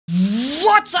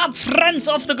What's up, friends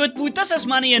of the good mood? This is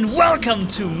Manni and welcome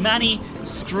to Manni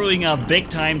screwing up big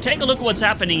time. Take a look what's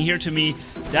happening here to me.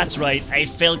 That's right, I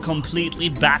fell completely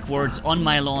backwards on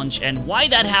my launch, and why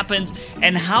that happened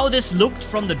and how this looked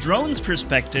from the drone's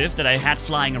perspective that I had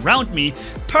flying around me,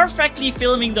 perfectly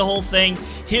filming the whole thing.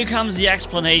 Here comes the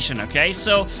explanation, okay?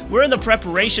 So, we're in the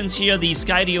preparations here. The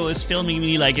Skydio is filming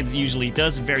me like it usually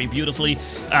does, very beautifully.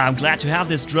 I'm glad to have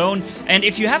this drone. And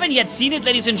if you haven't yet seen it,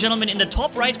 ladies and gentlemen, in the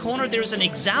top right corner, there's an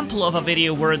example of a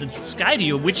video where the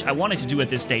Skydio, which I wanted to do at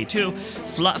this day too,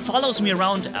 follows me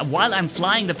around while I'm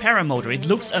flying the Paramotor. It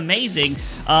looks amazing.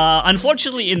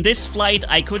 Unfortunately, in this flight,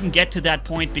 I couldn't get to that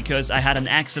point because I had an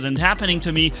accident happening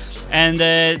to me. And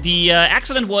the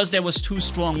accident was there was too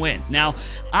strong wind. Now,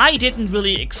 I didn't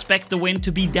really expect the wind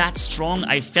to be that strong.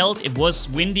 I felt it was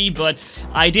windy, but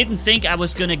I didn't think I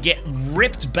was gonna get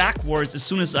ripped backwards as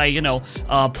soon as I,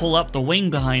 pull up the wing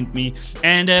behind me.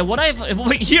 And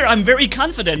here, I'm very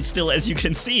confident still, as you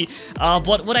can see.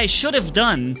 But what I should have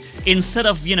done, instead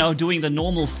of, doing the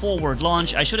normal forward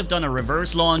launch, I should have done a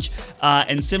reverse launch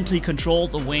and simply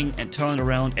controlled the wing and turned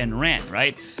around and ran,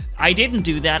 right? I didn't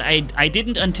do that. I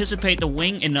didn't anticipate the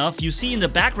wing enough. You see in the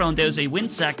background there's a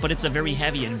wind sack, but it's a very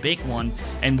heavy and big one.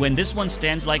 And when this one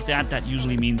stands like that, that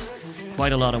usually means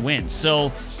quite a lot of wind.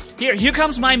 So here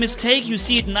comes my mistake. You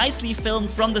see it nicely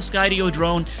filmed from the Skydio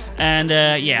drone. And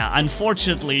yeah,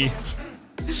 unfortunately,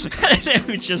 let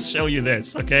me just show you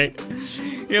this, okay?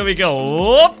 Here we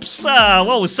go. Whoops!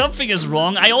 Whoa, something is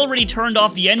wrong. I already turned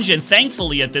off the engine,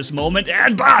 thankfully, at this moment.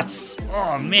 And bots!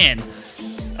 Oh, man.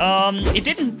 It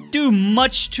didn't do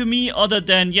much to me other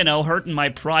than, hurting my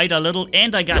pride a little,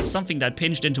 and I got something that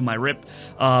pinched into my rib,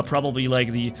 probably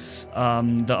like the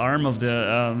arm of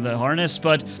the harness,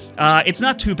 but it's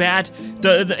not too bad.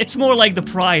 It's more like the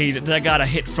pride that I got a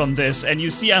hit from this, and you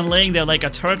see I'm laying there like a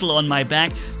turtle on my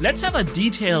back. Let's have a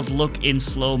detailed look in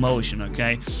slow motion,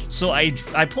 okay? So I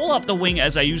pull up the wing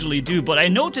as I usually do, but I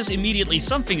notice immediately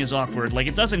something is awkward. Like,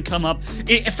 it doesn't come up.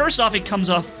 First off, it comes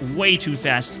off way too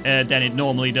fast than it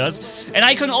normally does, and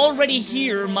I can already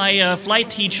hear my flight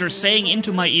teacher saying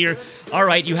into my ear,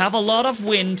 "Alright, you have a lot of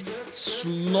wind,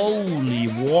 slowly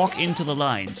walk into the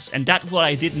lines." And that's what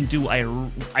I didn't do.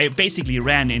 I basically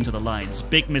ran into the lines.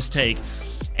 Big mistake.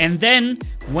 And then,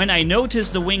 when I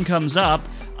noticed the wing comes up,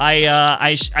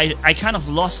 I kind of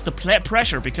lost the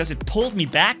pressure because it pulled me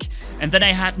back, and then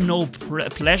I had no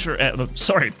pressure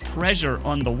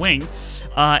on the wing,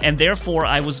 and therefore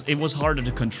it was harder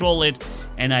to control it,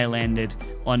 and I landed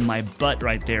on my butt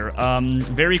right there,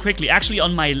 very quickly, actually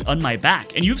on my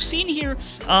back. And you've seen here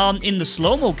in the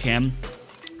slow-mo cam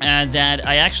that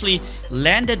I actually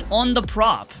landed on the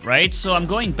prop, right? So I'm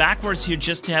going backwards here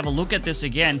just to have a look at this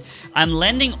again. I'm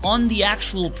landing on the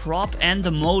actual prop and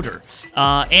the motor.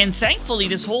 And thankfully,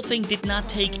 this whole thing did not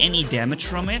take any damage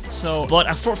from it. So, but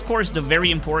of course, the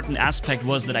very important aspect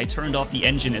was that I turned off the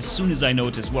engine as soon as I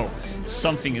noticed, whoa,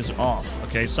 something is off,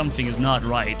 okay? Something is not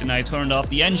right. And I turned off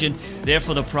the engine,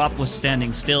 therefore the prop was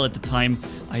standing still at the time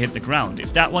I hit the ground.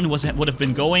 If that one would have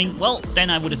been going, well, then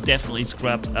I would have definitely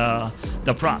scrapped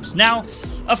the props. Now,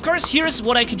 of course, here's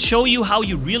what I could show you how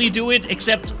you really do it,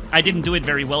 except I didn't do it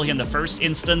very well here in the first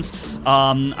instance.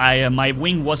 My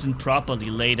wing wasn't properly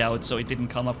laid out, so it didn't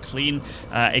come up clean.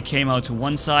 It came out to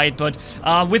one side, but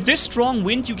with this strong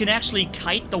wind, you can actually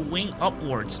kite the wing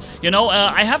upwards.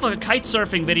 I have a kite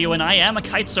surfing video, and I am a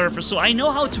kite surfer, so I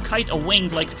know how to kite a wing,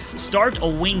 like start a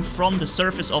wing from the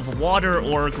surface of water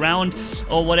or ground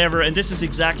or whatever, and this is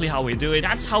exactly how we do it.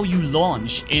 That's how you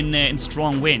launch in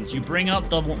strong wind. You bring up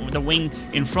the wing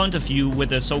in front of you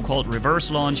with a so-called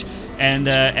reverse launch, and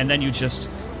then you just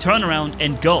turn around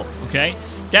and go, okay?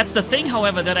 That's the thing,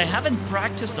 however, that I haven't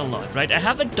practiced a lot, right? I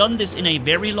haven't done this in a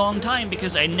very long time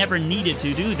because I never needed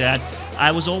to do that.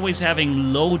 I was always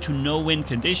having low to no wind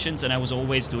conditions, and I was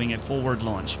always doing a forward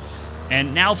launch.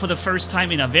 And now, for the first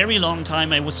time in a very long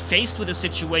time, I was faced with a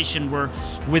situation where,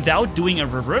 without doing a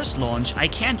reverse launch, I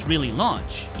can't really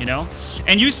launch,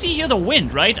 And you see here the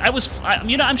wind, right?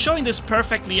 I'm showing this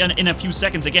perfectly in a few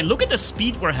seconds again. Look at the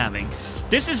speed we're having.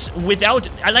 This is without,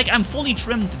 I'm fully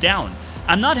trimmed down.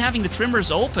 I'm not having the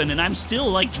trimmers open, and I'm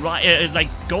still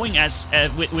going as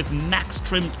with max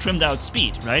trimmed out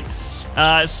speed, right?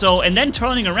 And then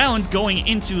turning around, going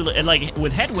into,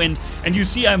 with headwind, and you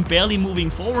see I'm barely moving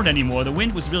forward anymore. The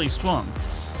wind was really strong.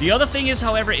 The other thing is,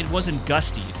 however, it wasn't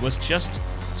gusty. It was just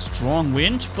strong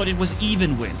wind, but it was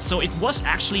even wind. So it was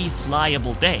actually a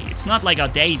flyable day. It's not like a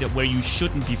day where you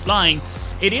shouldn't be flying.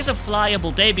 It is a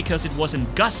flyable day because it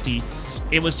wasn't gusty.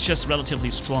 It was just relatively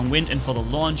strong wind, and for the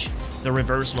launch, the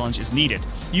reverse launch is needed.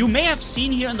 You may have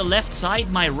seen here on the left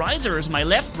side, my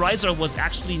left riser was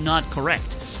actually not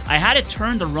correct. I had it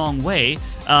turned the wrong way.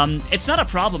 It's not a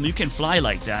problem. You can fly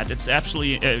like that. It's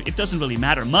absolutely, it doesn't really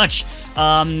matter much.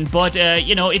 But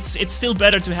you know, it's still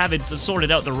better to have it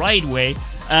sorted out the right way.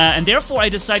 And therefore, I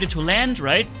decided to land,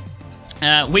 right?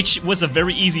 Which was a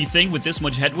very easy thing with this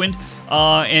much headwind,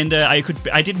 and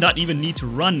I did not even need to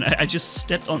run. I just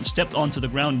stepped onto the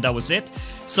ground, and that was it.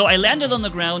 So I landed on the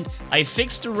ground, I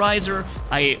fixed the riser,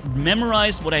 I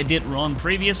memorized what I did wrong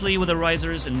previously with the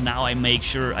risers, and now I made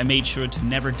sure to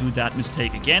never do that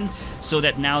mistake again, so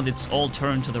that now it's all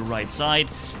turned to the right side.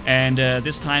 And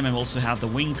this time I also have the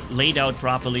wing laid out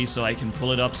properly, so I can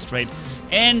pull it up straight,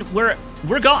 and we're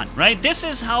gone, right? This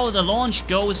is how the launch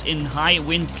goes in high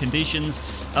wind conditions.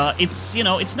 It's, you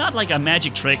know, it's not like a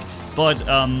magic trick, but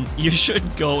you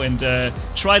should go and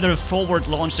try the forward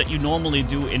launch that you normally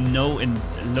do in low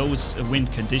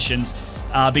wind conditions.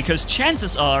 Because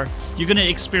chances are you're gonna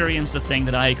experience the thing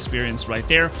that I experienced right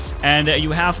there, and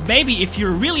you have, maybe if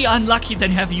you're really unlucky,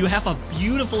 then you have a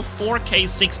beautiful 4K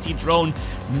 60 drone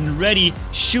ready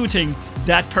shooting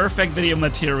that perfect video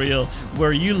material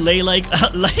where you lay like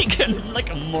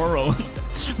a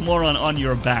moron on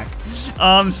your back.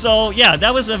 So yeah,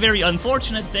 that was a very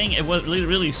unfortunate thing. It was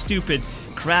really stupid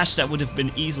crash that would have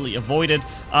been easily avoided,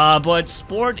 but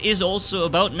sport is also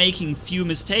about making a few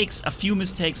mistakes,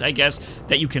 I guess,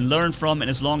 that you can learn from, and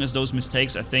as long as those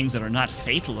mistakes are things that are not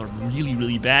fatal or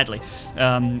really badly,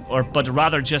 but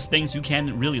rather just things you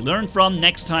can really learn from,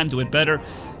 next time do it better,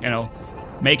 you know,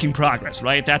 making progress,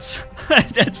 right? That's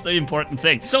that's the important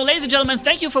thing. So ladies and gentlemen,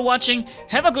 thank you for watching,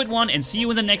 have a good one, and see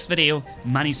you in the next video.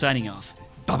 Manni signing off.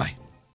 Bye bye.